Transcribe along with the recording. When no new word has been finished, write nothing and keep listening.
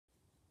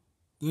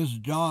This is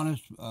John. This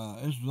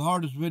is the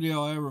hardest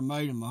video I ever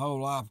made in my whole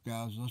life,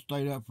 guys. I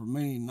stayed up for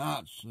many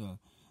nights,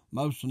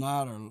 most of the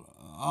night or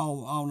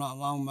all night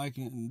long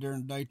making it, and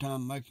during the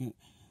daytime making it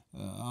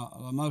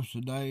most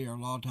of the day, or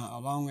a lot of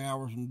time, long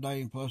hours in the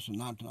day, and plus at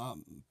night,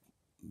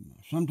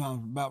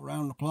 sometimes about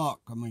round the clock.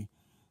 I mean,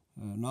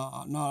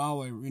 not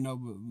always,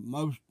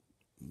 but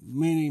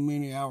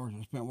many hours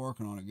I spent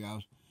working on it,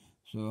 guys.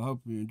 So I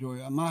hope you enjoy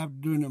it. I might have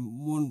to do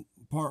them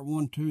part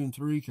 1, 2, and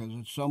 3 because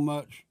it's so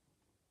much.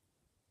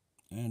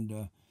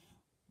 And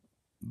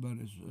but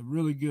it's a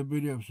really good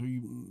video, so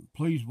you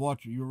please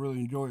watch it. You'll really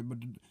enjoy it. But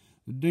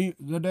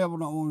the devil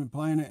don't want me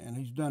playing it, and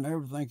he's done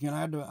everything.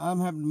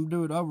 I'm having to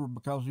do it over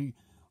because he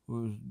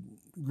was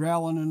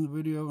growling in the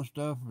video and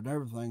stuff and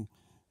everything.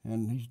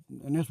 And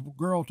this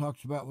girl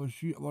talks about what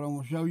I'm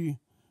gonna show you.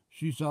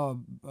 She saw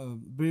a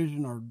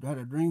vision or had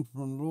a dream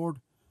from the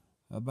Lord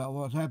about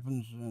what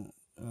happens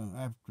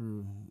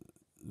after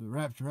the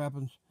rapture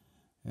happens,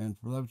 and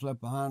for those left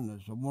behind,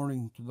 it's a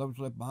warning to those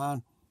left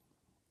behind.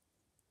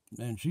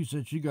 And she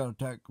said she got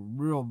attacked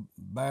real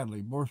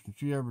badly, worse than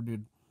she ever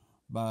did,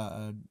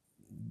 by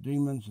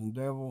demons and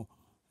devil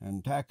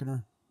and attacking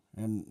her.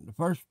 And the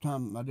first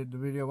time I did the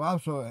video,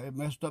 also it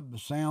messed up the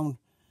sound.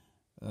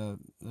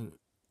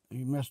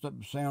 He messed up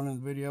the sound in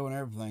the video and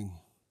everything.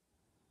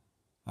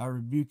 I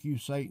rebuke you,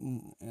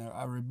 Satan.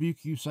 I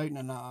rebuke you, Satan,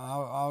 and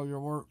all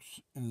your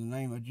works in the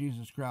name of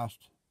Jesus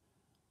Christ.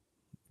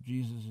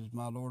 Jesus is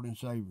my Lord and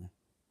Savior.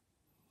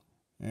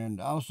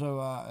 And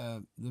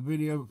also, the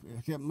video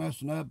kept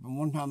messing up, and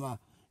one time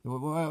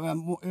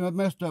it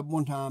messed up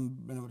one time,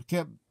 and it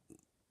kept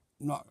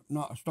not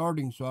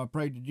starting. So I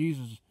prayed to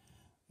Jesus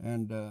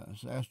and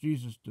asked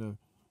Jesus to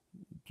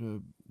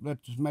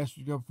let this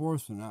message go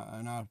forth, and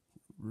I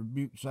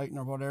rebuked Satan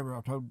or whatever. I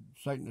told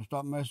Satan to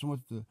stop messing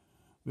with the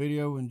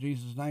video in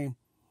Jesus' name.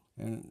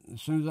 And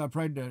as soon as I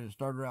prayed that, it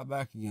started right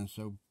back again.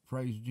 So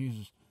praise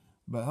Jesus.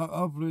 But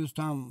hopefully this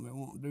time it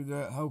won't do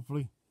that.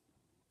 Hopefully.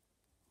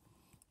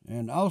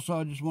 And also,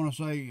 I just want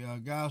to say,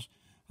 guys,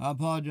 I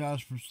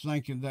apologize for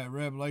thinking that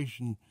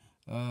revelation,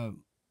 what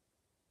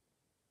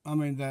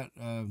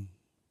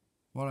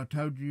I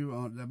told you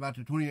about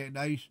the 28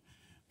 days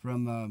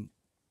from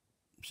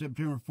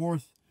September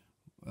 4th,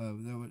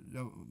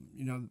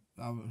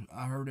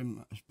 I heard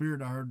in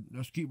spirit, I heard,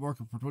 let's keep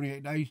working for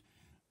 28 days.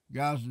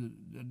 Guys,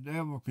 the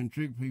devil can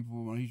trick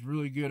people, and he's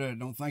really good at it.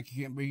 Don't think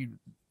he can't be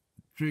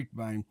tricked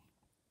by him.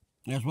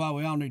 That's why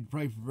we all need to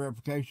pray for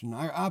verification.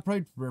 I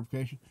prayed for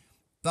verification.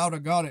 Thought I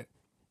got it,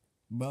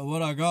 but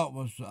what I got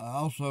was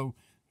also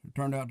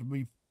turned out to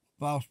be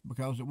false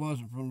because it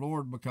wasn't from the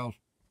Lord, because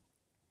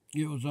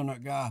it was on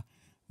that guy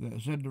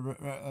that said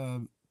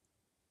the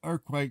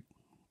earthquake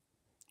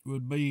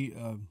would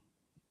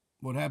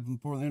happen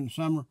before the end of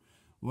summer.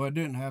 Well, it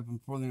didn't happen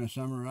before the end of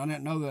summer. I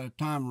didn't know that at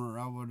the time, or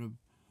I would have,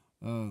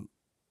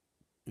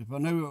 if I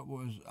knew it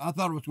was, I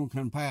thought it was going to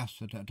come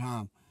past at that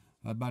time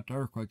about the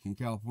earthquake in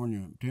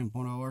California,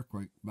 10.0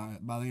 earthquake by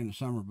the end of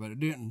summer, but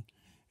it didn't.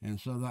 And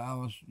so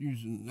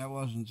that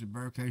wasn't the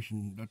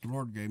verification that the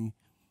Lord gave me,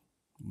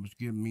 was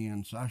giving me.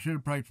 And so I should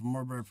have prayed for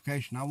more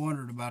verification. I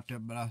wondered about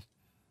that, but I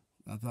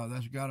thought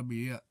that's got to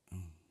be it.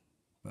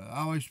 But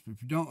always,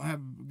 if you don't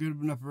have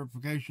good enough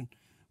verification,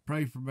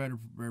 pray for better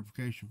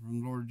verification from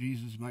the Lord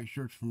Jesus. Make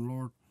sure it's from the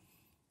Lord.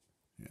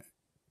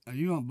 Yeah.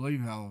 You don't believe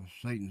how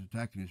Satan's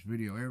attacking this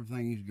video.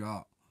 Everything he's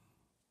got.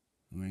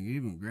 I mean,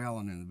 even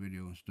growling in the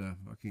video and stuff.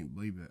 I can't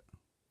believe it.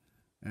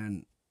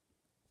 And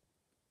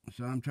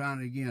so I'm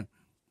trying it again.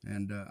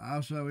 And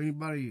also,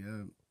 anybody,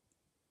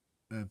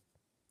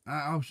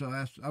 I also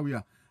asked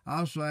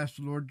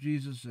the Lord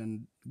Jesus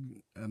and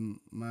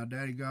my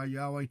daddy God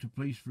Yahweh to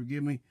please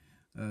forgive me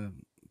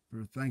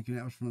for thinking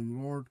that was from the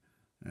Lord,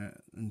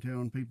 and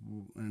telling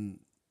people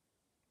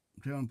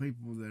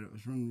that it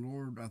was from the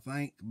Lord, I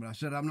think. But I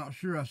said, I'm not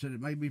sure. I said,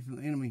 it may be from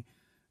the enemy.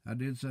 I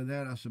did say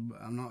that. I said,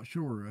 I'm not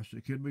sure. I said,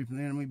 it could be from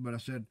the enemy, but I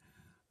said,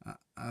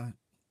 I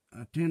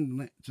tend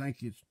to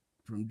think it's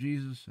from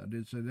Jesus. I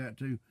did say that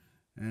too.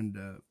 And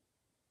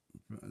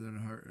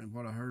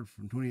what I heard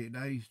from 28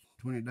 days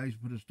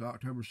put us to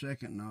October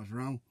 2nd, and I was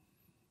wrong.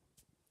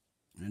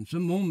 And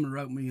some woman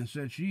wrote me and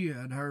said she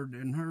had heard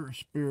in her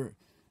spirit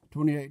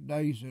 28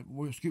 days, that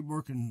we'll keep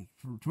working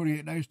for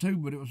 28 days too,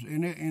 but it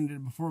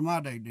ended before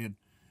my day did.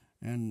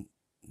 And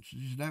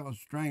she said that was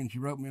strange. She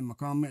wrote me in my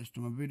comments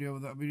to my video,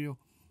 that video.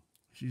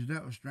 She said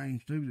that was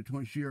strange too,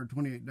 she heard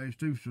 28 days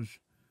too. So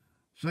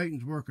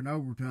Satan's working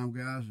overtime,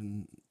 guys,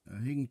 and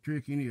he can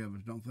trick any of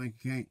us. Don't think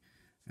he can't.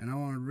 And I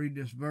want to read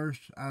this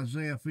verse,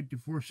 Isaiah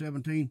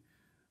 54:17,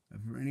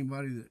 for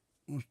anybody that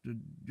wants to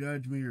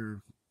judge me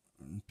or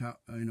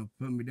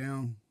put me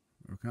down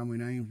or call me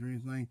names or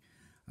anything.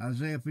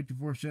 Isaiah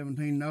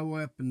 54:17, no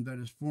weapon that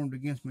is formed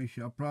against me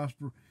shall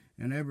prosper,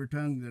 and every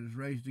tongue that is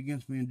raised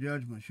against me in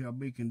judgment shall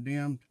be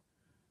condemned.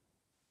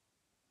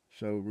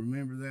 So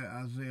remember that,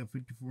 Isaiah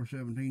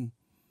 54:17.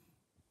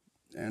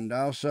 And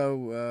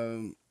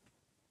also,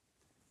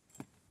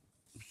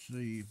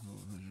 see if I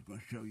was going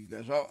to show you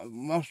guys.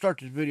 I'll start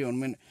this video in a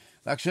minute.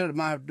 Like I said, I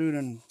might have to do it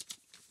in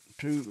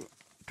two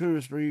 2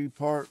 or 3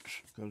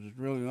 parts because it's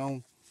really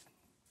long.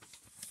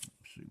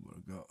 Let's see what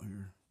I got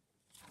here.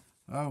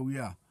 Oh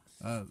yeah,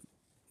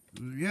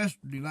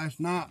 last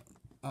night,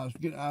 I've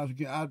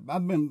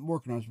been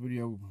working on this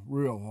video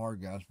real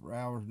hard, guys, for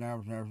hours and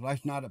hours and hours.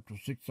 Last night up to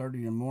 6:30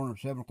 in the morning, or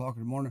 7 o'clock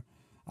in the morning,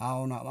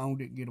 all night long,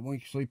 didn't get a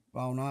wink of sleep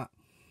all night.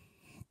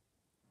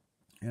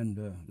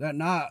 And that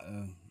night,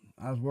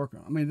 I was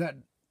working. I mean, that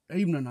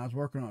evening I was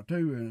working on it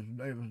too, and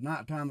it was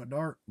nighttime at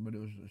dark, but it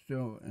was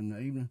still in the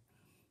evening.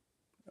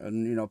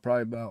 And, you know,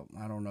 probably about,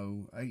 I don't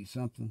know, 8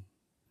 something.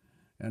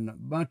 And a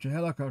bunch of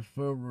helicopters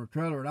flew over a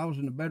trailer, and I was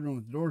in the bedroom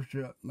with the door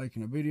shut,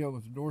 making a video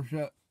with the door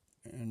shut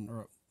in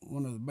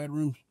one of the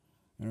bedrooms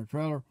in a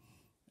trailer.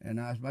 And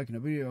I was making a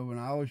video, and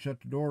I always shut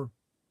the door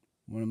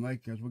when I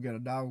make, because we got a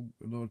dog,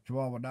 a little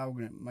Chihuahua dog,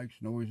 and it makes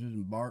noises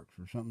and barks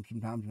or something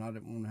sometimes, and I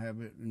didn't want to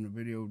have it in the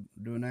video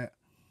doing that.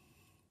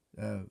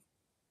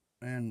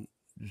 And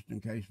just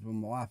in case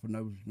my wife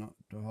knows not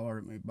to holler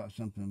at me about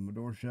something with my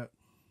door shut,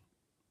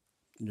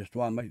 just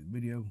while I make the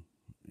video,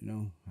 you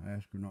know, I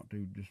ask her not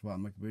to, just while I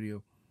make a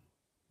video.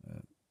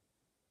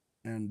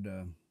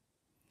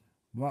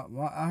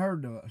 I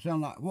heard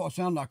what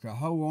sounded like a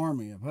whole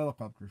army of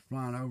helicopters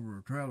flying over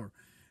a trailer,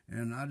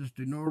 and I just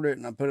ignored it,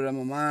 and I put it on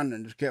my mind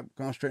and just kept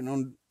concentrating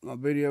on my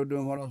video,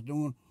 doing what I was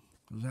doing,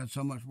 because I had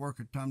so much work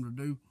at time to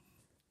do,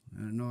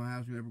 and I didn't know how I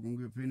was ever going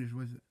to get finished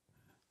with it.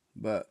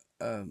 But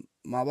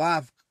my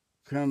wife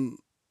come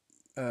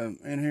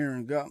in here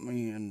and got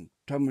me and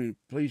told me,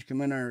 please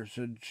come in there.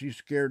 Said she's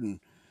scared, and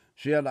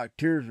she had like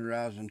tears in her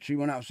eyes, and she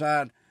went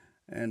outside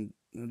and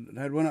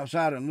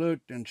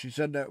looked, and she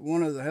said that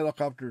one of the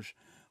helicopters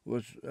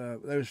was,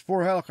 there was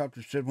 4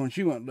 helicopters, said, when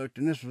she went and looked,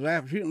 and this was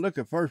after, she didn't look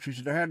at first, she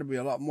said there had to be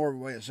a lot more of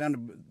the way it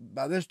sounded, but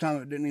by this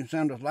time it didn't even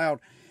sound as loud,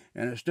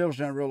 and it still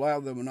sounded real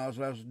loud though, but not as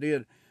loud as it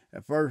did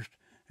at first.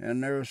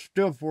 And there was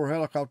still 4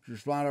 helicopters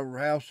flying over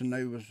her house, and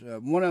they was,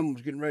 one of them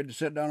was getting ready to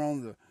sit down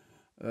on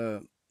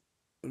the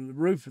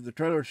roof of the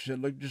trailer. She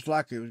said, looked just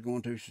like it was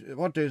going to.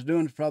 What they was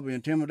doing is probably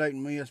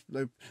intimidating me.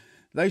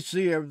 They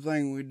see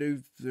everything we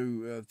do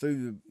through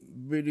the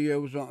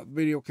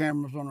video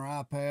cameras on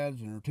our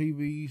iPads and our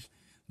TVs.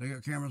 They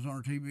got cameras on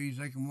our TVs.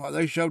 They can watch.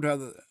 They showed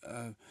how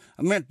I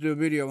meant to do a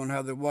video on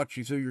how they watch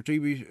you through your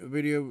TV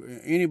video.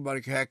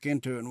 Anybody can hack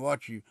into it and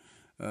watch you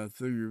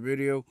through your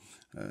video.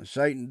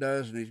 Satan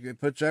does, and he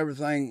puts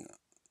everything.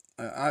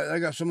 They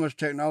got so much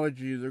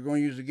technology they're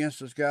going to use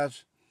against us,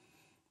 guys,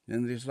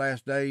 in these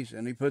last days.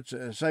 And he puts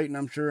Satan,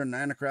 I'm sure, and the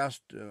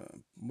Antichrist,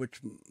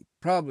 which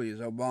probably is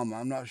Obama.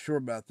 I'm not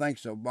sure, but I think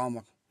it's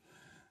Obama.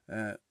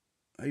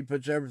 He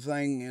puts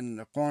everything in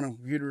the quantum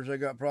computers they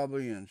got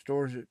probably and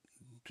stores it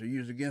to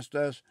use against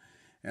us.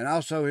 And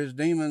also his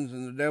demons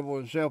and the devil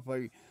himself,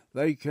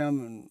 they come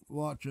and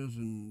watch us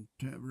and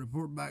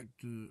report back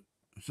to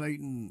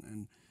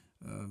Satan,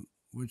 and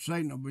which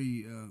Satan will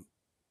be,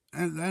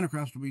 and the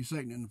Antichrist will be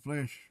Satan in the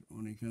flesh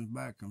when he comes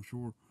back, I'm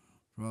sure,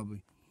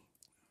 probably.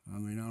 I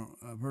mean,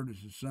 I've heard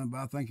it's his son, but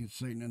I think it's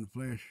Satan in the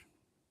flesh.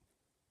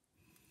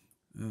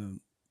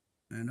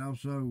 And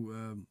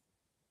also,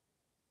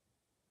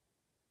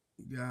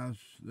 guys,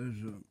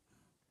 there's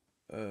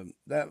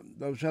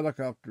those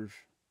helicopters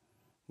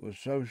was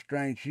so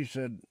strange. She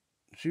said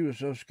she was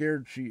so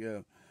scared she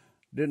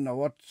didn't know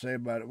what to say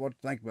about it, what to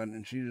think about it,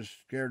 and she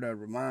just scared out of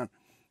her mind.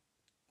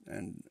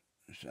 And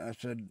I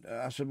said,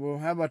 well,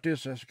 how about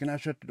this? I said, can I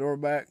shut the door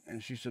back?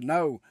 And she said,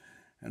 no.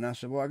 And I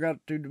said, well, I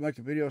got to make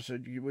a video. I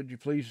said, would you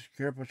please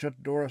care if I shut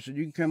the door? I said,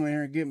 you can come in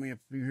here and get me if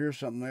you hear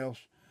something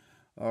else,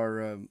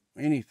 or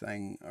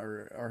anything,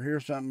 or hear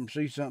something,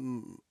 see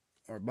something,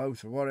 or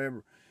both, or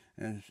whatever.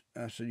 And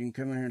I said, you can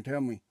come in here and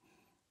tell me.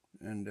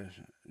 And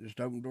just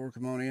open the door,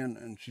 come on in.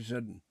 And she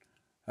said,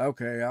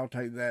 okay, I'll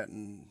take that.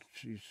 And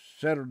she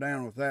settled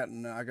down with that,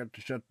 and I got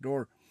to shut the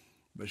door.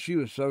 But she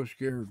was so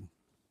scared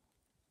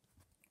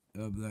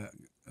of that.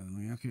 I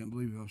mean, I can't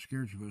believe how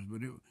scared she was.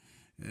 But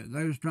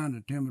they was trying to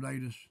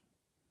intimidate us.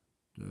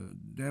 The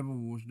devil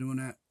was doing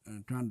that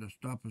and trying to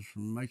stop us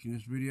from making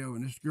this video.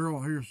 And this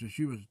girl here said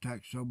she was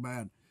attacked so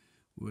bad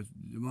with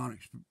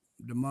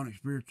demonic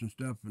spirits and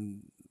stuff,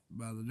 and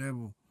by the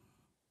devil,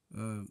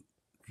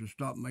 to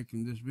stop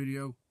making this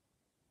video.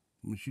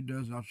 When she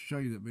does, I'll show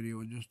you that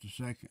video in just a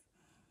second.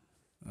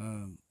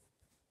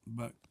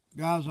 But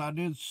guys, I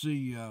did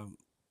see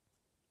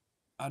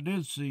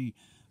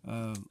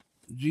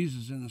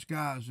Jesus in the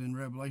skies in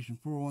Revelation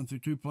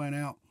 4:1-2 playing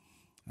out.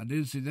 I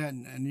did see that,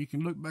 and you can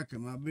look back at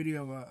my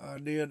video. I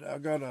did. I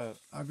got it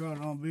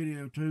on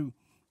video too,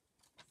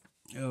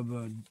 of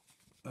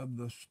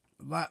the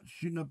light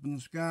shooting up in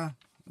the sky,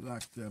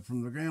 like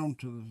from the ground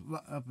to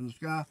up in the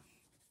sky.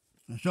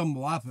 And showed my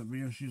wife that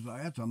video. She's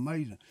like, "That's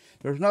amazing."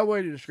 There's no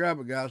way to describe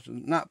it, guys.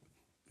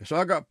 So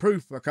I got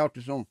proof. I caught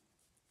this on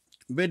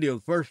video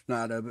the first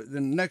night of it.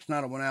 Then the next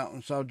night I went out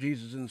and saw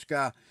Jesus in the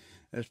sky.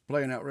 That's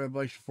playing out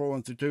Revelation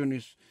 4:1-2,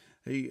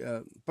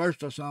 and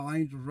first I saw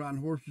angels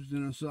riding horses,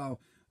 then I saw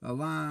a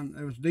lion.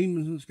 There was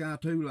demons in the sky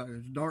too, like it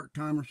was dark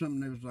time or something.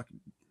 There was like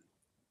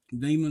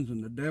demons,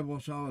 and the devil I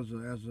saw as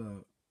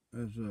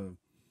a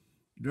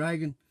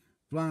dragon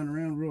flying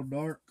around real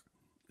dark,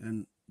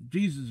 and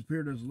Jesus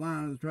appeared as a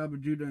lion of the tribe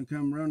of Judah and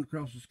come running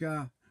across the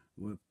sky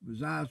with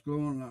his eyes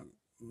glowing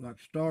like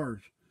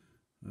stars.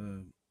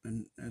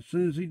 And as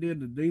soon as he did,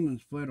 the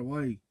demons fled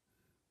away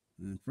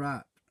in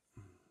fright.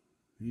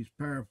 He's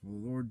powerful.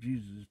 The Lord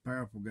Jesus is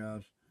powerful,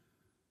 guys.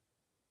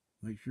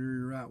 Make sure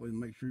you're right with him.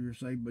 Make sure you're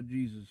saved by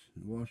Jesus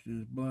and washed in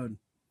his blood.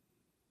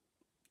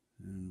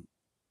 And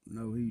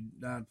know he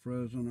died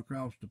for us on the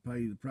cross to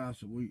pay the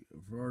price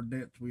for our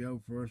debts we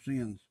owe for our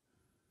sins.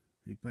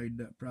 He paid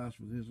that price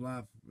with his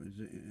life,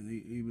 and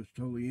he was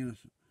totally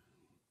innocent.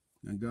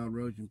 And God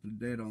rose him from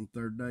the dead on the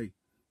third day.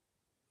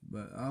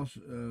 But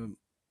also,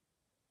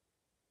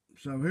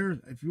 so here's,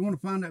 if you want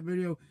to find that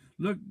video,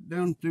 look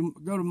down to,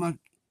 go to my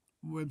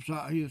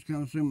website. He is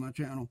coming soon. My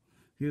channel.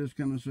 He is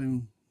coming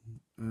soon.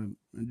 And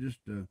just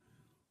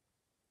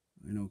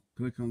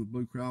click on the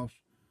blue cross,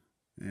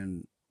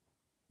 and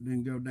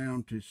then go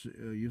down to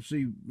you'll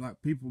see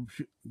like people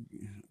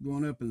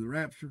going up in the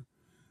rapture,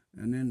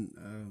 and then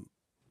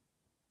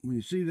when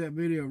you see that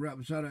video right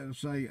beside it, it'll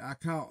say I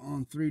caught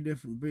on 3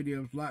 different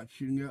videos lights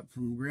shooting up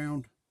from the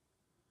ground.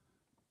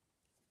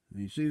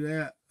 And you see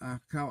that I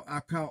caught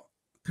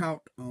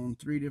on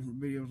 3 different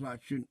videos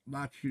lights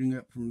shooting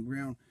up from the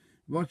ground.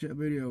 Watch that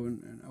video,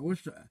 and I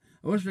wish I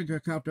could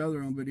have caught the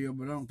other on video,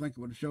 but I don't think it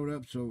would have showed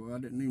up, so I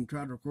didn't even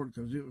try to record it,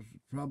 because it was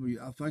probably,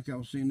 I think I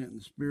was seeing it in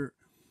the spirit,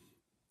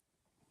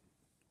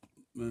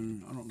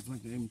 and I don't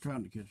think I even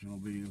tried to catch it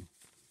on video,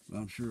 but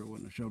I'm sure it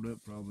wouldn't have showed up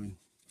probably.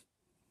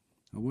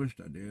 I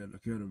wished I did. I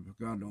could have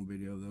got it on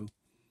video though,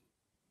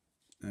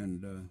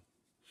 and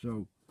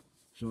so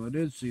I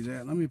did see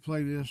that. Let me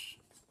play this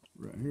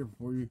right here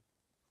for you.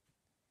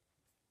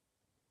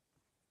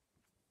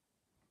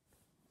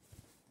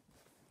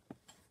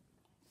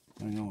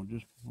 Hang on,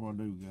 just before I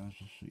do, guys,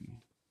 let's see.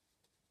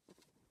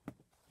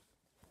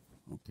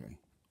 Okay.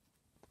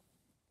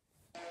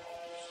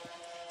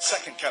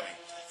 Second coming.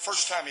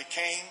 First time he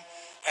came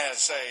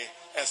as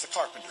the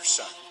carpenter's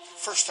son.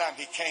 First time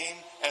he came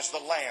as the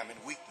lamb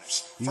in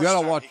weakness. You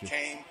gotta watch it. First time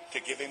he came to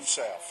give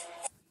himself.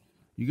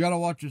 You gotta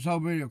watch this whole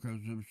video,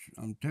 because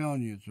I'm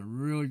telling you, it's a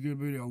really good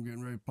video. I'm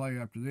getting ready to play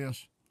after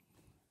this,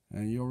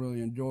 and you'll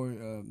really enjoy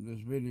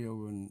this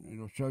video, and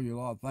it'll show you a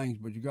lot of things.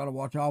 But you gotta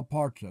watch all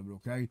parts of it,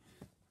 okay?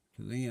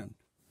 To the end.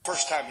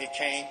 First time he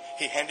came,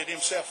 he handed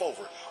himself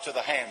over to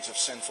the hands of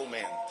sinful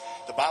men.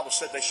 The Bible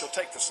said they shall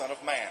take the Son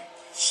of Man.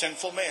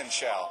 Sinful men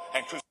shall,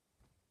 and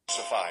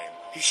crucify him.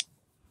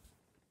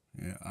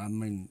 Yeah, I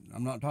mean,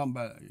 I'm not talking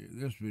about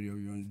this video.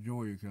 You'll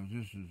enjoy it, because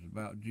this is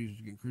about Jesus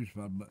getting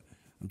crucified. But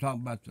I'm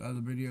talking about the other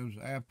videos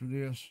after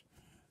this.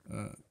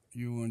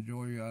 You'll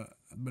enjoy.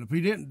 But if he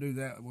didn't do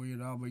that,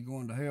 we'd all be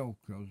going to hell,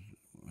 because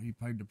he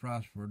paid the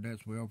price for our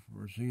debts we owe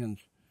for our sins.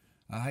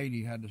 I hate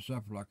he had to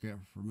suffer like that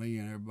for me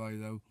and everybody,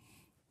 though.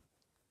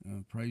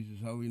 Praise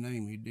his holy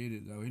name. He did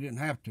it, though. He didn't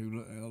have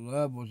to.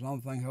 Love was the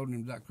only thing holding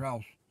him to that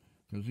cross,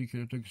 because he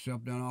could have took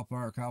himself down off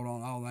there, called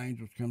on all the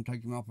angels to come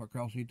take him off that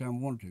cross anytime he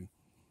wanted to.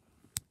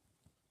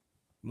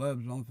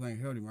 Love's the only thing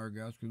that held him there,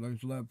 guys, because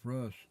there's love for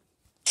us.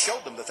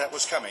 Showed them that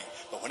was coming.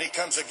 But when he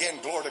comes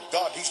again, glory to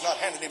God, he's not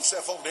handing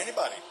himself over to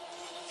anybody.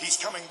 He's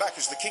coming back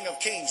as the King of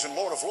Kings and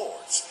Lord of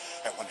Lords.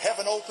 And when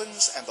heaven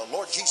opens and the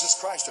Lord Jesus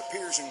Christ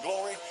appears in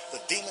glory,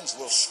 the demons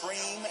will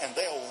scream and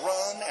they'll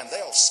run and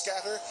they'll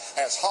scatter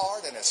as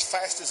hard and as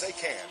fast as they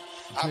can.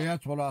 See,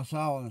 that's what I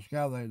saw in the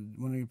sky.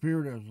 When he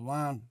appeared as a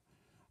lion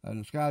in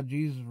the sky,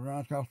 Jesus ran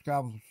across the sky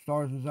with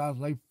stars in his eyes.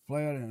 They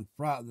fled, and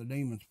frightened the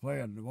demons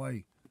fled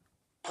away.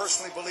 I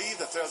personally believe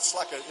that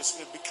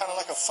it'd be kind of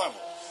like a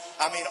funnel.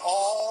 I mean,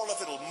 all of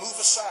it will move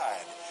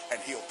aside and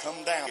he'll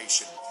come down.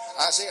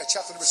 Isaiah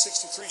chapter number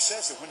 63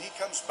 says that when he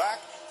comes back,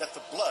 that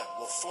the blood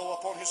will flow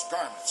upon his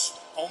garments,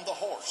 on the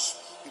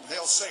horse. And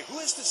they'll say, who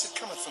is this that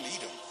cometh from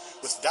Edom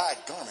with dyed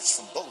garments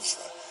from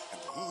Bozrah? And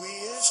who he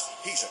is?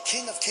 He's a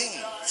King of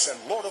Kings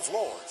and Lord of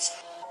Lords.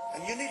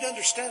 And you need to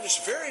understand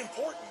this, very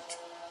important.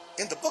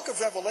 In the book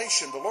of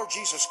Revelation, the Lord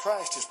Jesus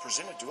Christ is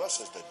presented to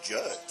us as the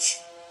judge,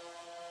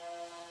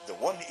 the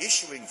one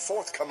issuing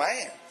forth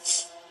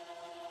commands.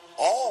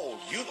 All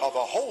of the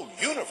whole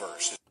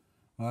universe.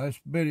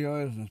 This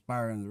video is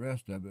inspiring the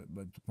rest of it,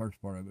 but the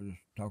first part of it is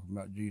talking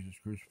about Jesus'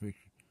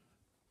 crucifixion.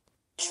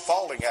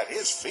 Falling at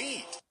his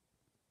feet.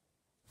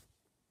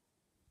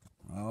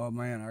 Oh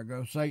man, there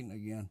goes Satan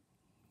again.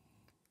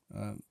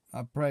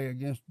 I pray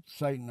against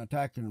Satan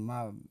attacking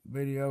my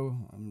video.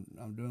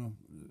 I'm doing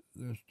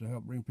this to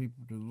help bring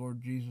people to the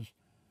Lord Jesus,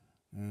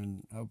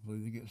 and hopefully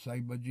they get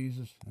saved by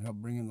Jesus and help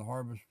bring in the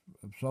harvest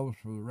of souls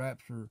for the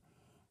rapture.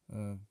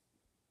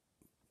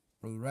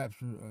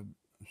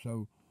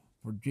 So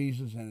for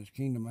Jesus and his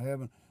kingdom of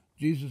heaven.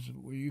 Jesus,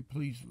 will you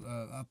please,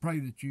 I pray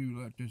that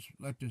you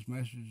let this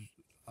message,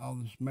 all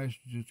this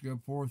messages go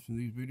forth in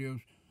these videos,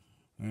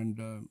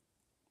 and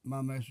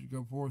my message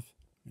go forth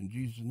in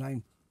Jesus'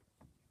 name.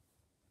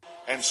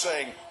 And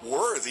saying,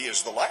 worthy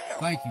is the Lamb.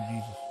 Thank you,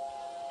 Jesus.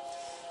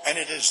 And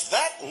it is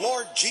that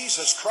Lord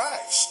Jesus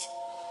Christ,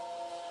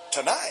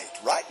 tonight,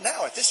 right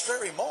now, at this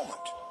very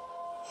moment,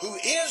 who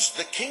is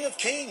the King of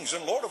Kings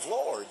and Lord of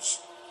Lords,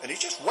 and he's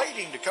just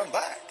waiting to come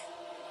back.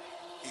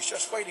 He's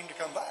just waiting to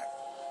come back.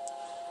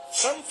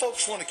 Some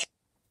folks want to keep...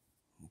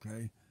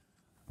 Okay.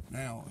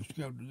 Now, let's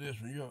go to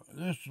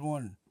this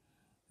one.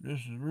 This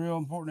is real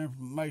important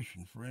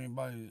information for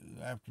anybody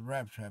after the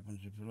rapture happens.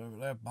 If you're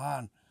left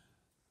behind,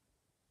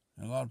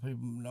 and a lot of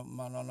people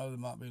might not know they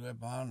might be left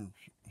behind,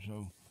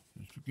 so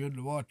it's good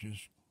to watch this.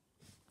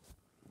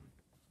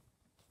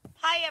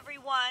 Hi,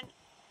 everyone.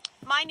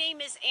 My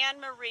name is Anne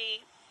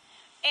Marie,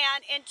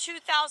 and in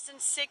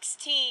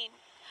 2016,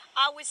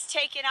 I was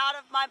taken out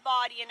of my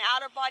body and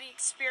out-of-body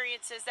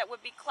experiences that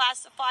would be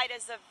classified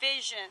as the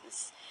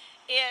visions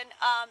in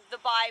the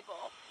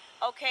Bible.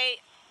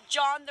 Okay,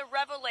 John the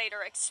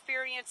Revelator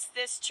experienced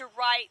this to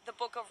write the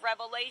book of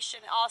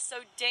Revelation. Also,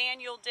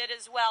 Daniel did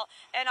as well,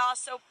 and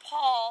also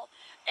Paul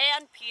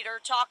and Peter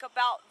talk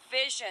about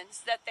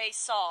visions that they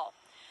saw.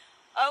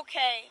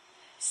 Okay,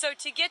 so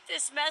to get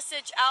this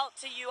message out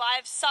to you, I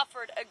have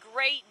suffered a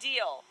great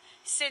deal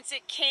since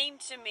it came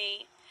to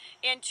me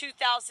in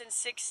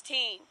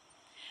 2016.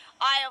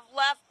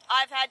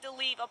 I've had to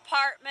leave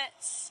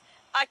apartments,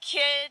 a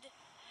kid,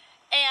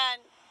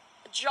 and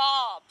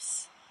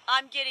jobs.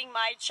 I'm getting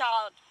my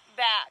child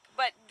back,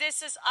 but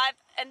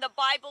and the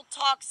Bible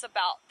talks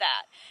about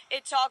that.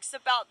 It talks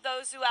about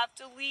those who have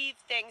to leave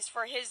things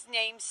for his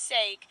name's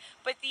sake,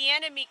 but the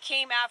enemy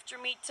came after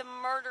me to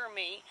murder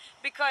me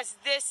because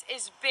this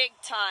is big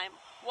time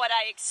what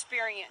I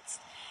experienced.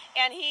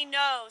 And he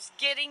knows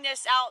getting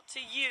this out to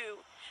you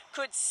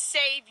could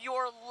save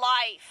your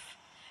life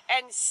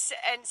and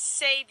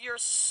save your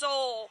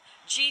soul.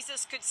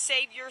 Jesus could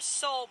save your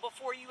soul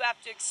before you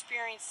have to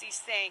experience these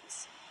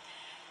things.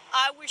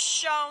 I was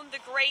shown the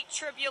Great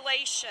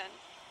Tribulation,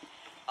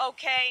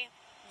 okay?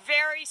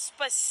 Very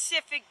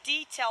specific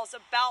details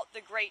about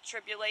the Great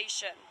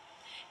Tribulation.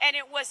 And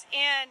it was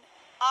in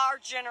our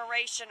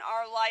generation,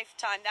 our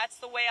lifetime. That's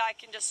the way I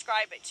can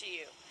describe it to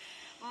you.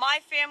 My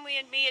family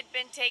and me had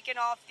been taken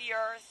off the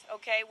earth,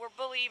 okay? We're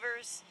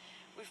believers.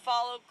 We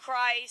followed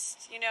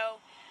Christ,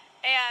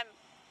 and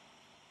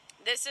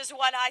this is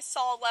what I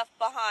saw left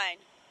behind.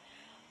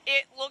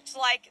 It looked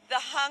like the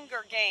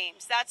Hunger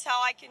Games. That's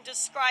how I can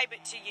describe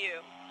it to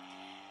you.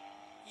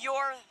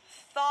 Your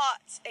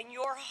thoughts and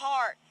your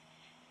heart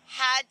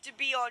had to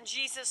be on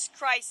Jesus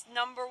Christ,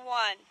 number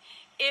one.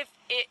 If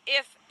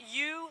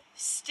you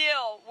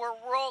still were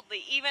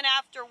worldly, even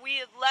after we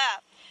had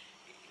left,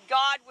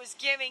 God was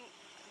giving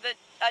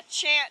a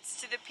chance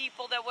to the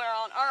people that were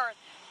on earth,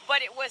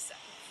 but it was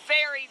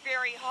very,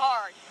 very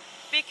hard.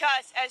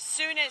 Because as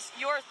soon as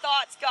your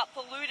thoughts got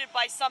polluted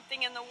by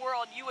something in the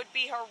world, you would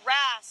be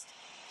harassed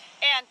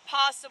and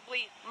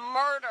possibly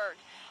murdered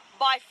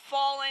by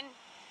fallen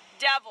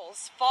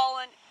devils,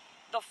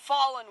 the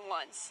fallen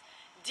ones,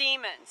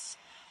 demons.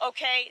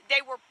 Okay, they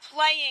were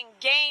playing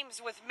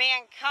games with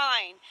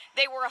mankind.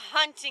 They were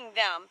hunting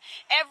them.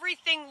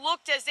 Everything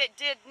looked as it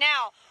did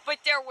now,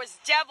 but there was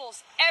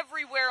devils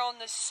everywhere on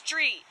the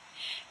street.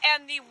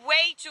 And the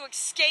way to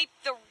escape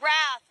the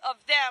wrath of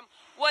them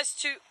was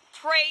to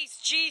praise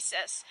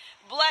Jesus,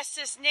 bless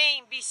his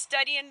name, be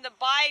studying the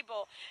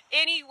Bible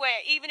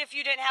anywhere. Even if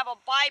you didn't have a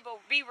Bible,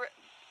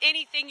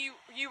 anything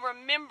you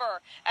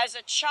remember as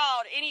a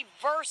child, any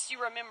verse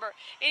you remember,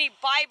 any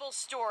Bible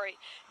story,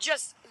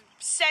 just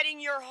setting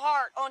your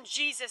heart on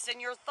Jesus and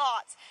your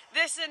thoughts.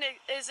 This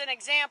is an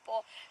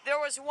example. There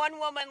was one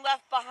woman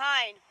left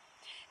behind,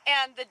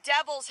 and the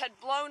devils had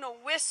blown a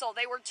whistle.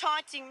 They were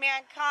taunting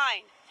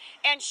mankind.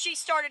 And she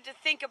started to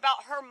think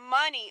about her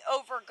money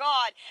over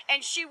God,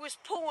 and she was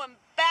pulling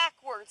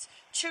backwards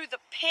to the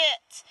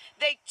pit.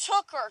 They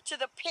took her to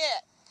the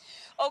pit.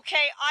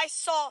 Okay, I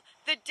saw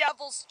the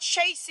devils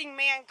chasing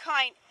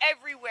mankind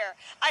everywhere.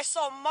 I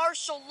saw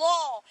martial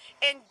law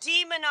and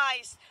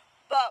demonized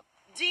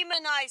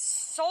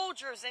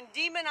soldiers and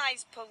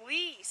demonized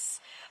police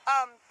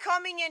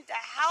coming into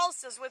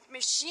houses with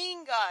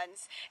machine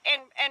guns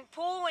and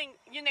pulling,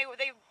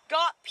 they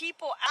got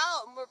people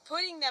out and were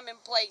putting them in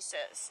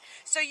places.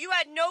 So you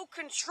had no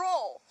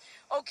control,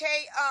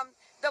 okay?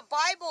 The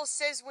Bible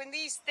says when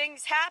these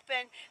things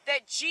happen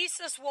that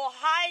Jesus will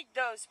hide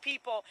those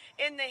people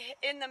in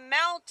the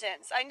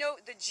mountains. I know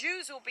the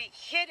Jews will be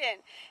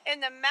hidden in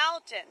the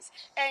mountains.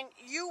 And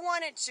you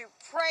wanted to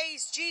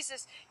praise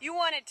Jesus. You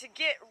wanted to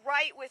get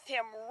right with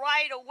him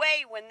right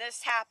away when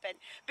this happened,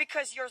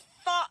 because your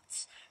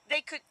thoughts,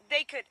 they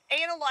could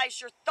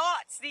analyze your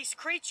thoughts. These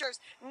creatures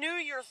knew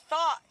your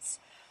thoughts.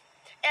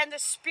 And the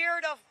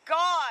Spirit of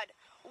God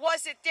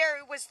wasn't there.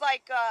 It was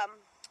like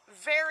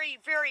very,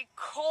 very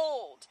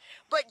cold.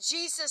 But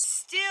Jesus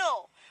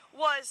still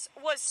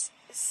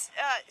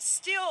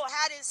still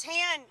had his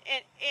hand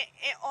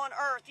on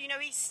earth.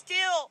 He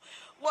still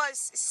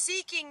was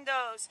seeking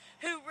those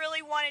who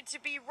really wanted to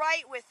be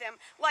right with him.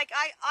 Like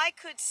I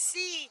could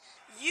see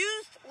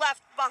youth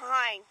left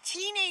behind,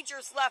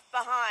 teenagers left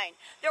behind.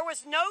 There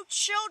was no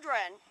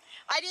children.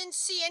 I didn't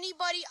see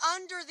anybody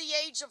under the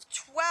age of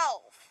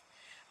 12,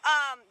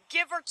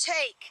 give or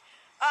take.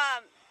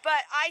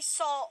 But I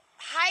saw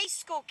high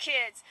school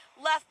kids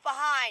left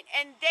behind,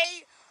 and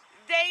they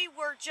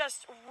were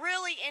just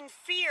really in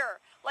fear.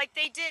 Like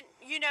they didn't,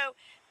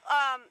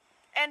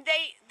 and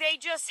they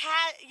just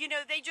had,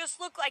 they just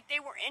looked like they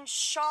were in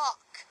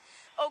shock.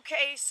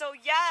 Okay, so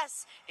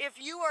yes, if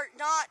you are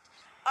not,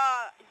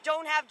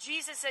 don't have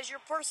Jesus as your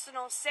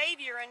personal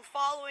Savior and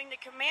following the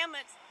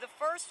commandments, the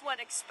first one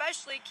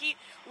especially, keep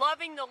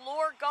loving the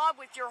Lord God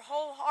with your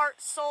whole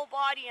heart, soul,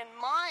 body, and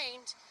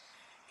mind,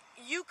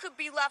 you could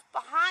be left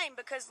behind.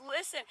 Because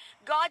listen,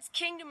 God's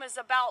kingdom is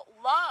about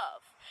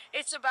love.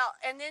 It's about,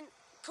 and then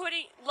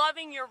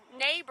loving your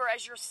neighbor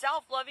as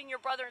yourself, loving your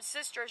brother and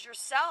sister as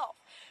yourself.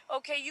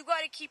 Okay, you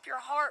got to keep your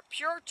heart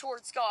pure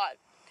towards God.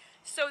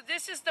 So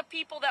this is the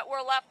people that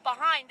were left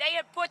behind. They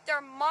had put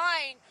their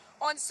mind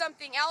on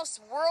something else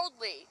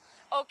worldly.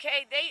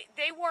 Okay,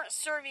 they weren't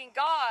serving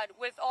God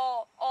with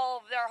all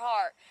of their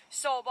heart,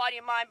 soul, body,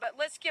 and mind. But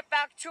let's get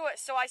back to it.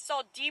 So I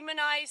saw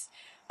demonized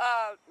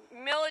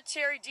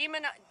military,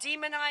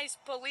 demonized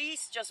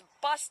police just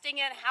busting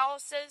in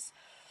houses.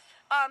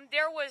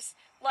 There was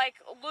like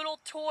little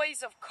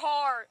toys of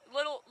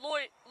little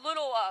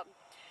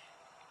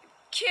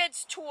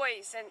kids'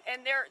 toys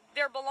and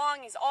their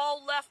belongings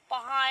all left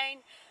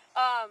behind.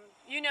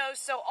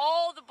 So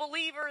all the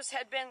believers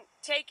had been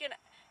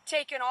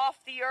taken off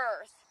the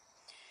earth.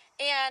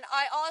 And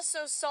I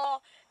also saw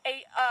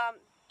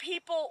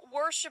people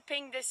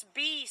worshiping this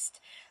beast,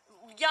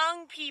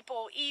 young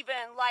people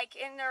even, like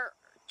in their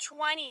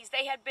 20s.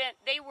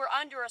 They were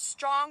under a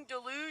strong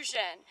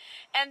delusion,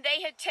 and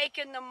they had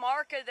taken the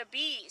mark of the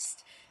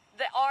beast,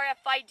 the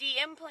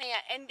RFID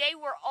implant, and they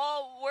were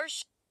all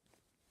worshiping.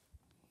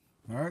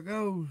 There it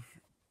goes.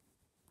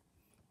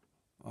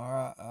 All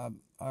right,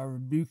 I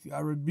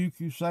rebuke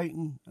you,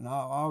 Satan, and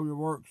all your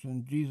works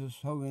in Jesus'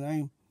 holy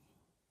name.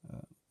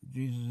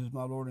 Jesus is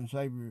my Lord and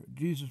Savior.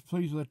 Jesus,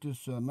 please let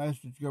this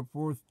message go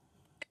forth.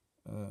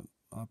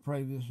 I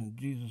pray this in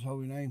Jesus'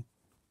 holy name.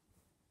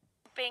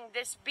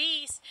 This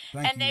beast,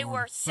 Thank and you, they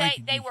Lord.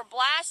 they were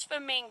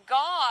blaspheming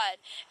God,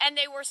 and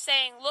they were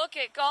saying, "Look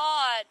at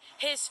God,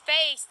 His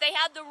face." They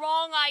had the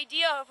wrong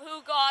idea of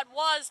who God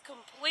was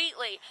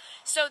completely.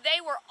 So they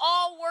were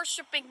all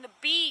worshiping the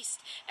beast,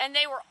 and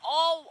they were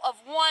all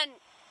of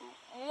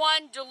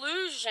one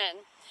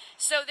delusion.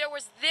 So there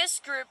was this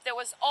group that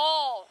was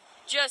all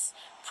just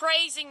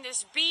praising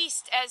this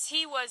beast as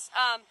he was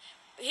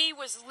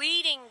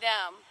leading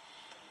them.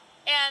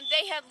 And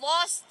they had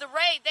lost the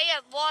way. They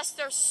had lost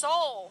their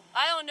soul.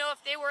 I don't know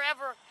if they were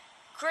ever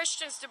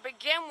Christians to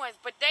begin with,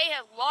 but they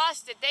had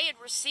lost it. They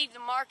had received the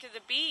mark of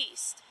the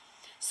beast.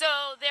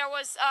 So there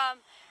was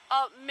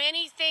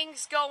many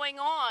things going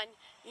on.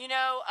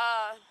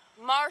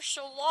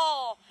 Martial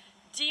law,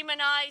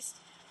 demonized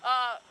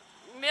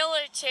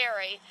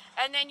military,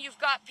 and then you've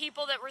got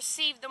people that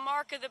received the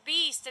mark of the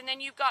beast, and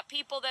then you've got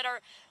people that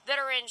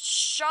are in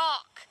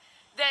shock,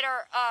 that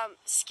are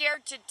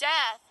scared to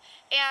death.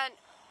 And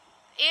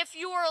if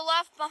you are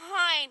left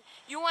behind,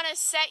 you want to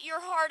set your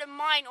heart and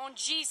mind on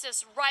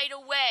Jesus right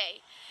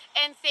away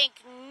and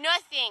think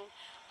nothing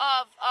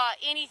of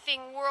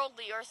anything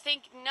worldly, or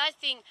think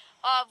nothing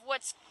of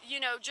what's,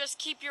 just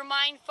keep your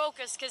mind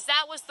focused, because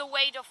that was the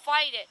way to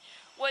fight it,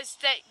 was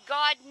that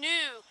God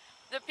knew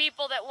the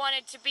people that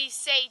wanted to be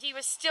saved. He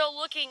was still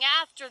looking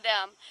after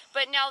them,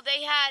 but now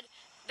they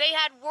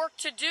had work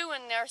to do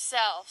in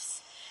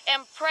themselves.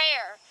 And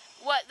prayer,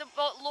 what the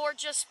Lord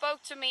just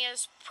spoke to me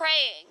is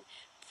prayer.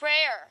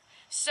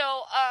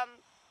 So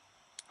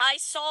I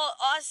saw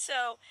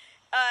also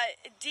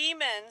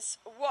demons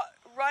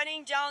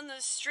running down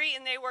the street,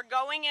 and they were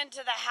going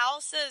into the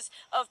houses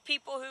of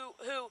people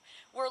who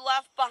were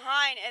left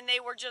behind, and they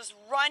were just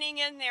running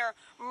in there,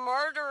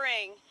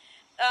 murdering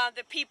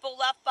the people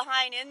left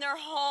behind in their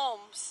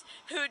homes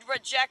who'd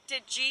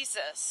rejected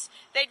Jesus.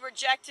 They'd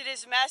rejected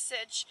His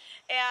message,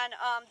 and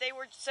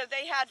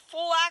they had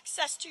full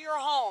access to your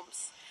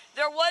homes.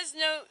 There was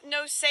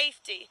no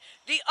safety.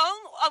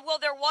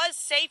 There was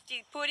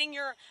safety putting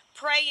your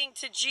praying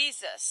to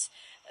Jesus.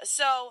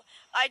 So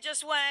I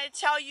just wanted to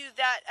tell you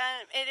that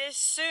it is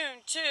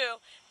soon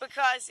too,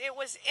 because it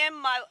was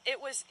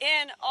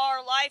in our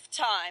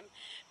lifetime.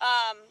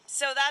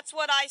 So that's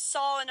what I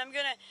saw, and I'm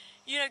gonna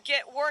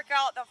work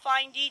out the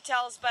fine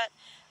details. But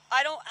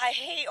I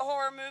hate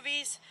horror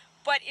movies,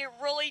 but it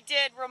really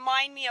did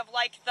remind me of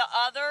like The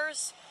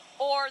Others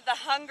or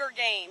The Hunger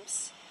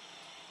Games.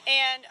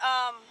 And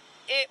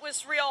it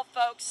was real,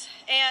 folks.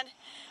 And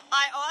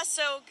I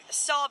also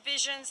saw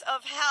visions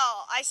of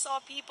hell. I saw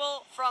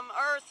people from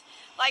earth,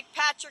 like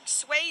Patrick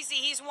Swayze.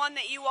 He's one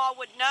that you all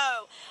would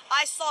know.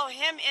 I saw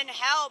him in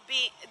hell.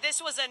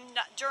 This was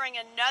during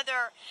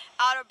another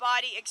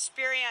out-of-body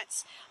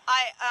experience.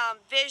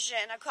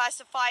 Vision. I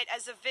classified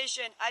as a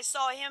vision. I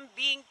saw him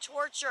being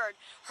tortured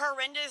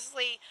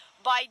horrendously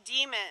by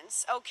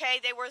demons. Okay,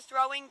 they were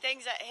throwing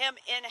things at him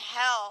in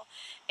hell,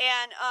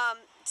 and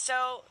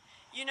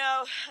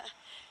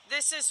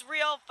this is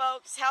real,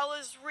 folks. Hell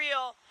is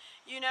real.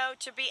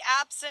 To be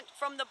absent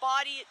from the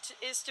body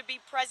is to be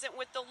present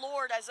with the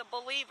Lord as a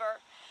believer.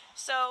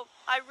 So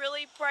I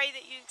really pray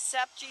that you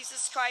accept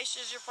Jesus Christ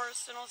as your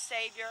personal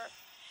Savior,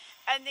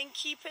 and then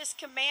keep His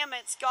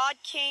commandments.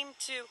 God came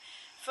to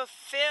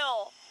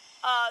fulfill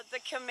the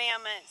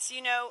commandments.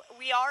 You know,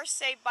 we are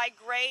saved by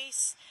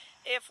grace.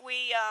 If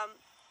we,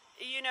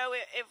 you know,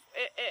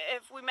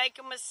 if we make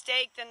a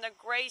mistake, then the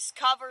grace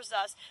covers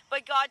us.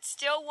 But God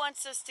still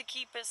wants us to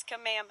keep His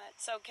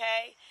commandments,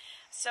 okay?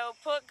 So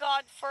put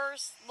God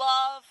first,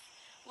 love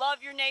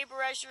your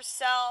neighbor as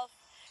yourself,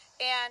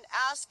 and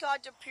ask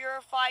God to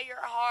purify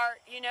your heart.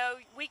 You know,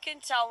 we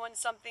can tell when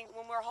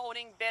we're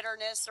holding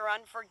bitterness or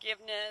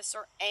unforgiveness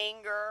or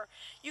anger.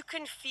 You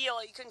can feel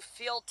it. You can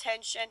feel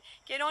tension.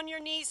 Get on your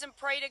knees and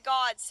pray to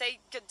God. Say,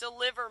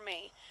 deliver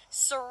me.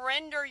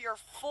 Surrender your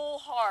full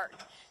heart.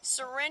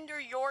 Surrender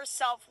your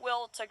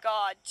self-will to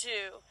God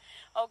too.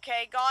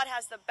 Okay, God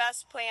has the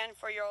best plan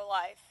for your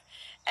life.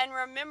 And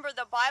remember,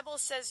 the Bible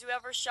says,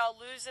 whoever shall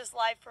lose his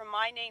life for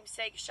my name's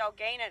sake shall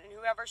gain it, and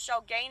whoever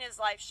shall gain his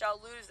life shall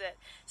lose it.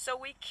 So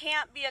we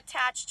can't be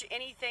attached to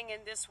anything in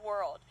this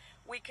world.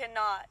 We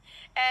cannot.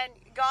 And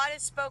God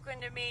has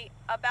spoken to me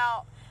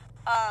about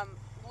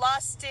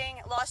lust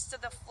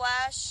of the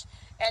flesh,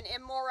 and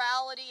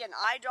immorality and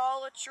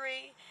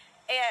idolatry,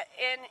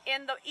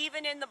 and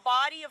even in the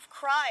body of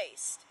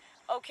Christ.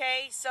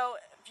 Okay, so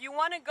if you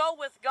want to go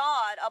with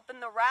God up in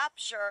the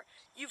rapture,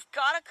 you've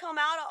got to come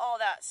out of all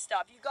that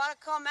stuff. You've got to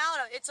come out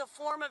of it. It's a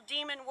form of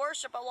demon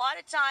worship. A lot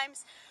of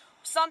times,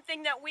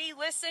 something that we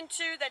listen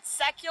to that's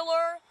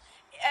secular,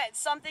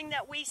 something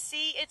that we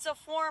see, it's a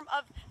form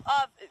of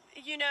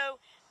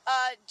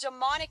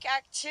demonic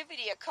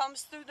activity. It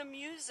comes through the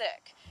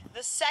music,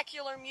 the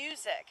secular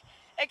music,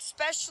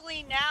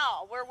 especially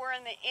now where we're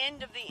in the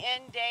end of the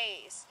end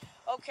days.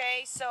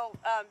 Okay, so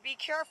be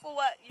careful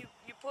what you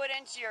put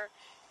into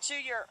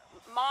your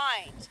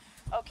mind.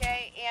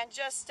 Okay, and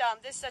just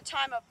this is a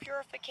time of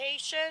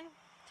purification,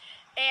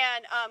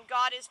 and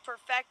God is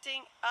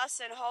perfecting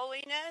us in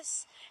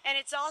holiness, and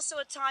it's also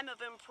a time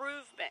of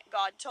improvement,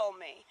 God told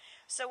me.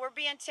 So we're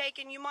being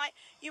taken. You might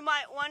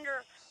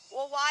wonder,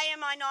 well, why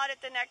am I not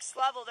at the next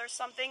level? There's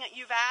something that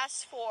you've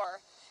asked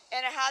for,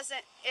 and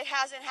it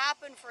hasn't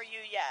happened for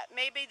you yet.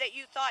 Maybe that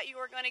you thought you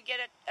were going to get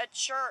a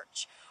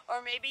church,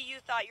 or maybe you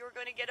thought you were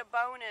going to get a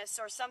bonus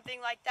or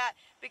something like that,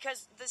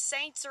 because the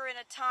saints are in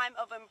a time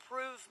of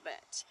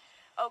improvement.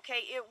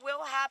 Okay, it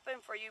will happen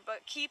for you,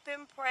 but keep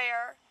in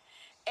prayer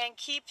and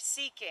keep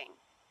seeking.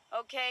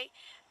 Okay,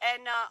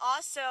 and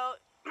also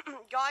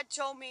God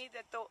told me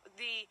that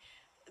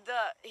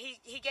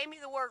he gave me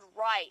the word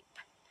ripe.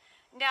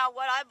 Now,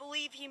 what I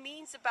believe he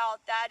means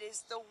about that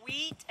is the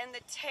wheat and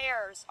the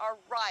tares are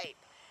ripe.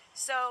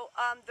 So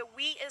the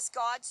wheat is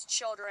God's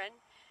children,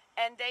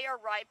 and they are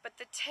ripe, but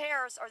the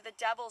tares are the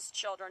devil's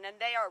children, and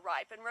they are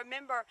ripe. And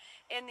remember,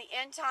 in the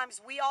end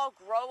times, we all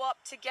grow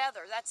up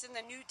together. That's in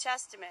the New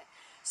Testament.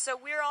 So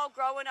we're all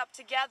growing up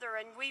together,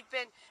 and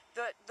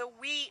the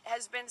wheat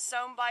has been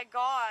sown by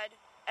God,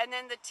 and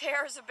then the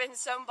tares have been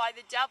sown by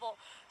the devil.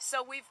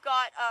 So we've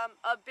got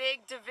a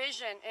big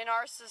division in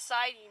our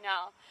society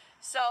now.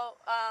 So,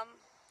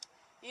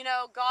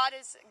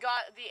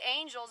 the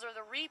angels are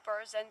the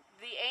reapers, and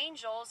the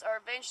angels are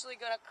eventually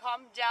going to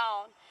come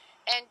down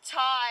and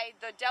tie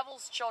the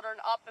devil's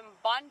children up in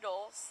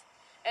bundles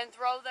and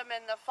throw them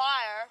in the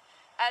fire,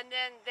 and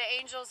then the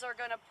angels are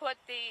going to put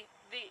the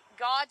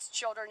God's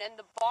children in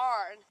the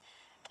barn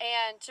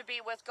and to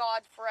be with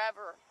God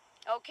forever.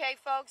 Okay,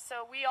 folks,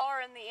 so we are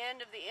in the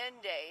end of the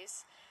end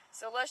days,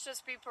 so let's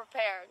just be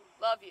prepared.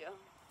 Love you.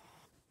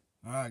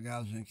 All right,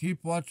 guys, and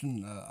keep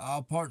watching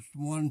all parts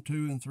 1, 2,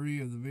 and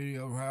 3 of the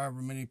video,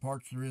 however many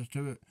parts there is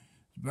to it.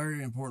 It's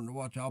very important to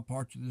watch all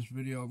parts of this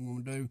video I'm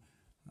going to do.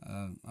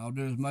 I'll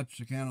do as much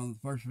as I can on the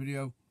first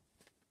video,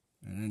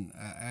 and then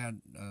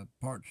add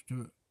parts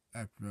to it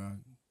after I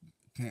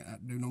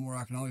can't do no more.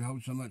 I can only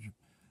hold so much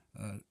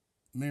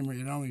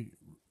memory. It only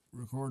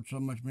records so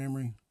much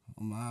memory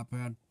on my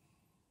iPad,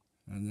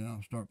 and then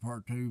I'll start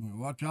part 2.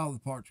 Watch all the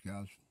parts,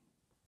 guys.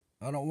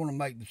 I don't want to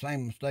make the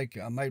same mistake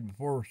I made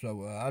before,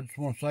 so I just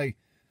want to say,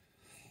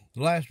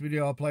 the last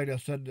video I played, I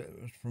said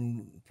it was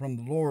from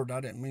the Lord.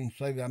 I didn't mean to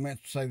say that. I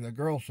meant to say the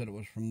girl said it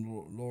was from the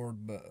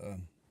Lord,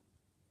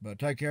 but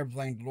take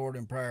everything to the Lord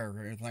in prayer.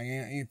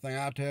 Anything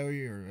I tell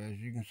you, or as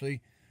you can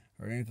see,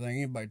 or anything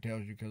anybody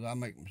tells you, because I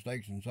make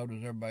mistakes, and so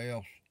does everybody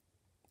else.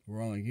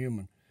 We're only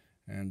human,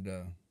 and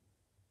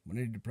we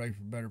need to pray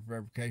for better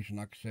verification,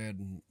 like I said,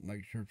 and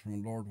make sure it's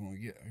from the Lord when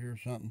we hear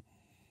something.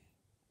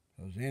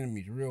 Because the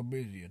enemy's real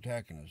busy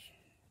attacking us.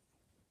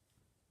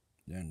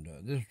 And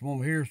this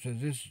woman here says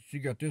she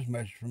got this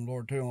message from the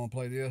Lord too. I'm going to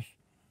play this.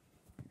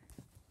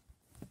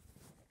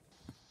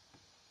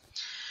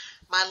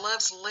 My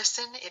loves,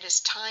 listen, it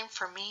is time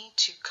for me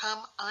to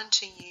come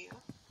unto you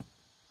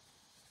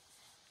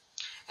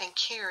and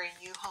carry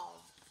you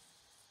home.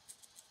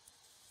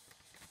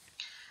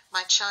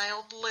 My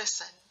child,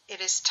 listen,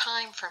 it is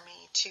time for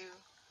me to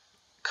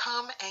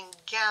come and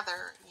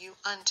gather you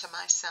unto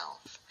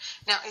myself.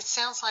 Now, it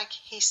sounds like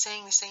he's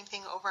saying the same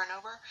thing over and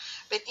over,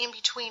 but in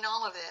between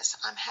all of this,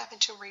 I'm having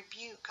to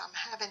rebuke. I'm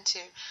having to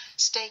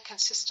stay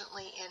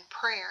consistently in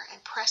prayer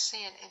and press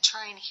in and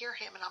try and hear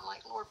him. And I'm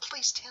like, Lord,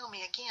 please tell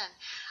me again.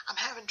 I'm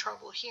having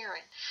trouble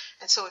hearing.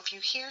 And so if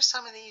you hear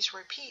some of these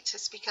repeats,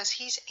 it's because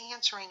he's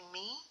answering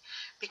me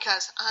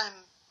because I'm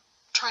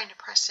trying to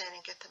press in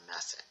and get the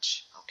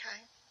message,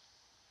 okay?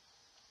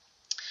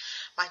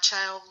 My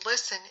child,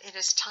 listen, it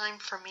is time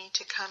for me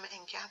to come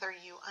and gather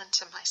you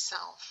unto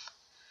myself.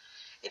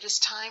 It is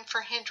time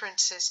for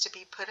hindrances to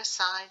be put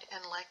aside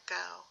and let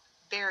go,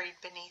 buried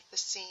beneath the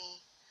sea.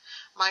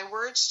 My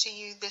words to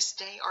you this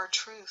day are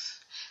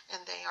truth,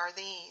 and they are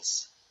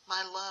these.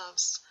 My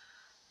loves,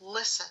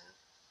 listen,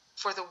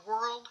 for the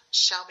world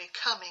shall be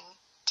coming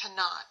to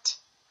naught.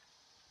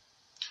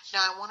 Now,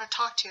 I want to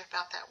talk to you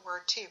about that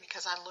word too,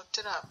 because I looked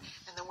it up,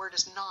 and the word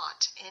is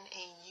naught,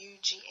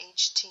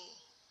 N-A-U-G-H-T,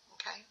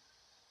 okay?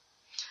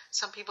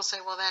 Some people say,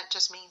 well, that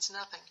just means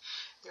nothing.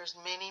 There's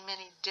many,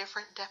 many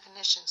different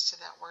definitions to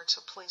that word,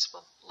 so please,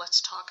 let's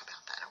talk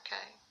about that,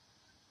 okay?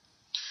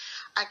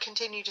 I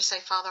continue to say,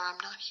 Father, I'm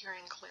not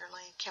hearing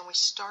clearly. Can we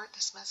start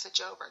this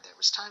message over? There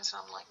was times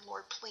when I'm like,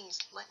 Lord, please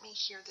let me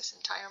hear this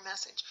entire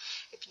message.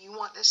 If you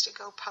want this to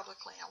go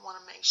publicly, I want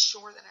to make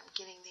sure that I'm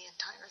getting the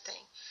entire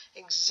thing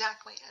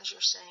exactly as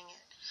you're saying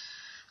it.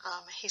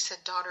 He said,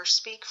 daughter,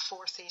 speak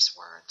forth these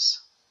words.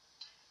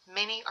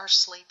 Many are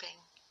sleeping,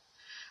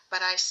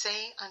 but I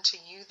say unto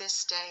you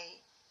this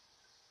day,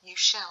 you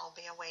shall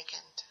be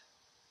awakened.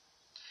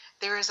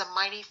 There is a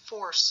mighty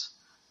force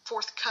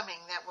forthcoming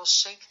that will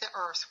shake the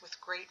earth with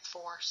great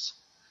force,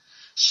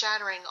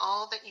 shattering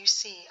all that you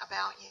see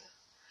about you.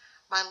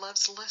 My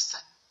loves, listen.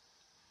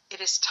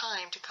 It is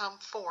time to come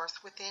forth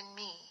within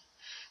me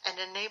and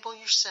enable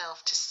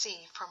yourself to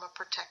see from a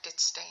protected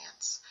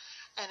stance.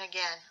 And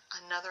again,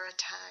 another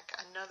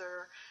attack,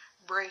 another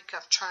break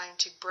of trying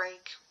to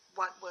break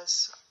what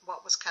was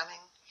coming.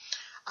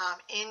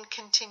 In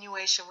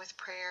continuation with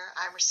prayer,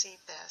 I receive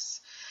this.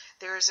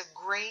 There is a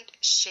great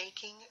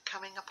shaking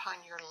coming upon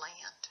your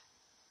land.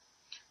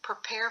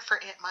 Prepare for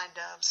it, my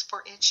doves,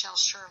 for it shall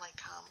surely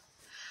come.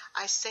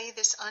 I say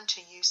this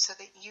unto you so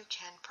that you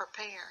can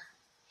prepare.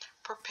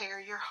 Prepare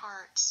your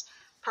hearts.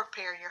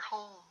 Prepare your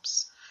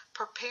homes.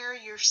 Prepare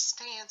your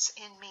stance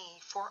in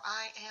me, for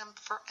I am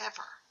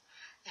forever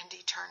and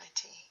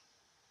eternity.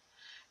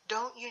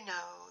 Don't you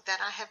know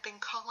that I have been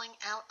calling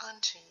out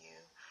unto you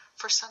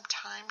for some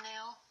time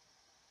now?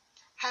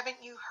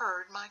 Haven't you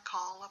heard my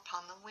call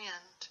upon the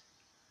wind?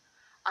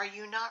 Are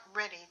you not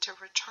ready to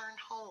return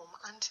home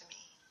unto me?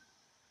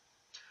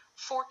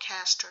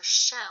 Forecasters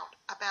shout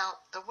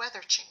about the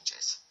weather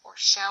changes, or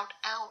shout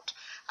out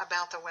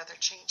about the weather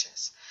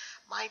changes.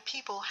 My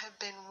people have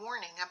been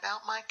warning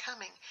about my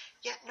coming,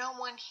 yet no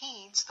one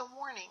heeds the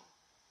warning.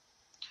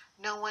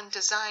 No one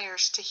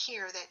desires to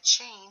hear that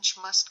change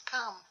must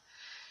come,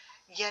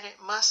 yet it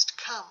must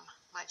come,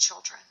 my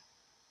children.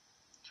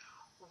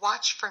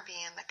 Watch for me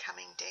in the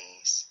coming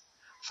days,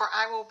 for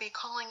I will be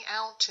calling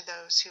out to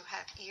those who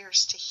have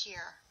ears to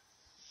hear.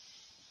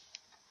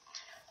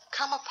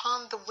 Come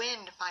upon the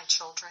wind, my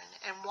children,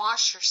 and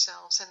wash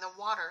yourselves in the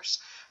waters,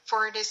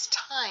 for it is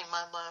time,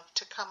 my love,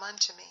 to come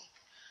unto me.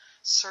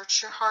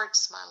 Search your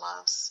hearts, my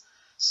loves.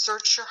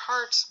 Search your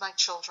hearts, my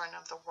children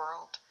of the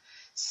world.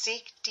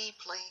 Seek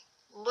deeply,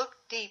 look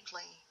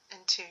deeply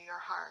into your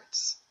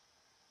hearts.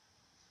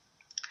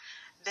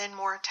 Then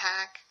more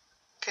attack.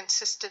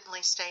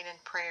 Consistently stayed in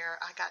prayer.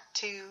 I got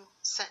 2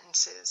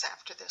 sentences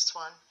after this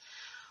one.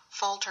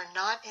 Falter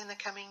not in the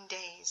coming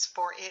days,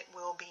 for it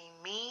will be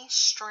me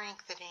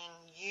strengthening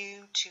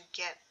you to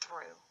get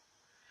through.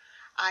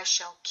 I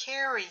shall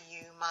carry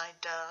you, my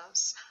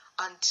doves,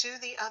 unto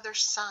the other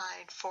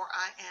side, for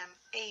I am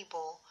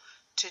able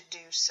to do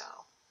so.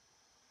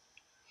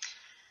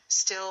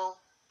 Still,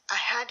 I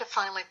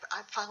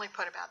finally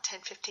put about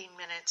 10-15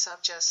 minutes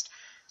of just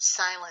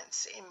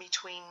silence in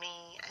between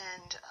me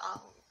and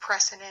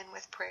pressing in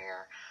with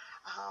prayer.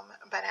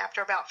 But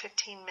after about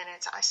 15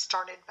 minutes, I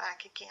started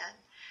back again.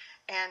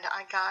 And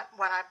I got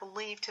what I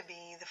believe to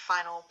be the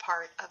final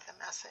part of the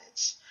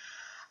message.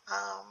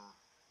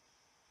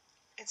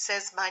 It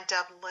says, my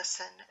dove,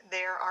 listen,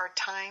 there are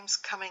times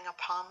coming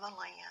upon the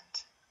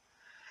land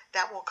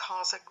that will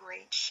cause a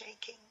great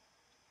shaking.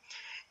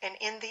 And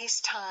in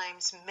these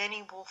times,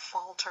 many will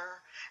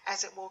falter,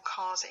 as it will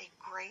cause a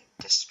great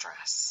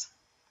distress.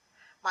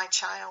 My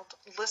child,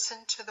 listen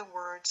to the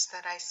words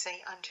that I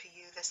say unto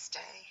you this day.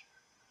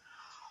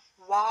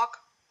 Walk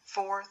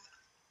forth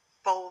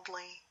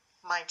boldly,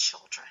 my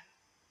children,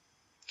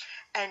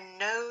 and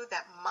know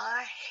that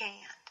my hand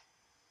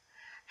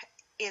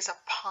is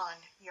upon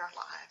your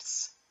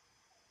lives.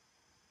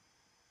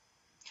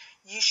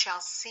 You shall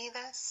see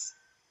this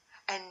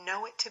and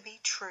know it to be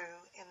true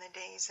in the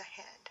days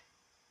ahead.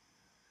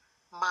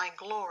 My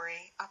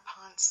glory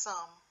upon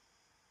some,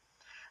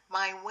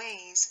 my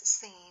ways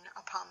seen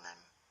upon them.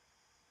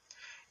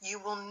 You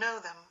will know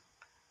them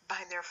by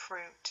their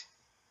fruit.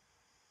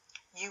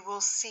 You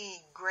will see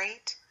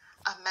great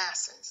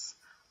masses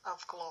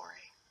of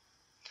glory.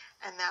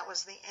 And that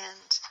was the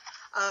end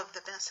of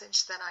the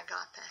message that I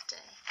got that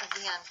day.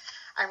 Again,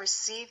 I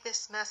received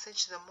this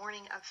message the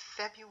morning of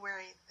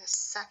February the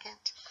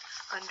 2nd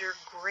under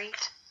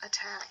great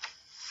attack.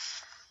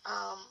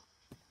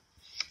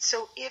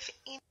 So if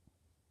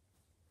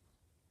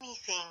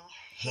anything,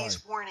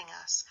 he's warning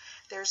us.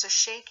 There's a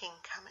shaking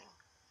coming,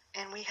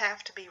 and we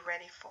have to be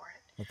ready for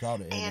it.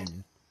 Without it,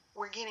 and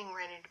we're getting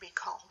ready to be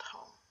called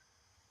home.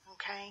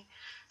 Okay?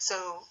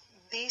 So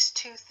these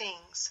two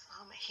things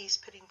he's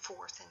putting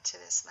forth into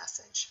this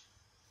message.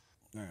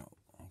 Now,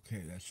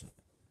 okay, that's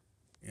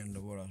the end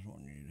of what I was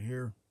wanting you to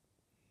hear.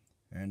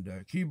 And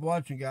keep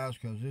watching, guys,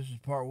 because this is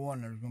part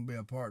 1. There's going to be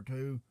a part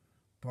 2,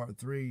 part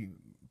 3,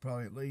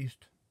 probably at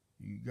least.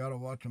 You got to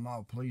watch them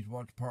all. Please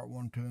watch part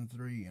 1, 2, and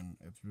 3. And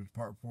if there's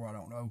part 4, I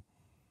don't know.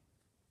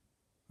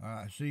 All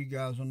right, see you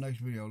guys on the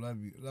next video.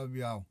 Love you. Love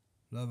y'all.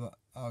 Love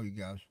all you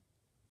guys.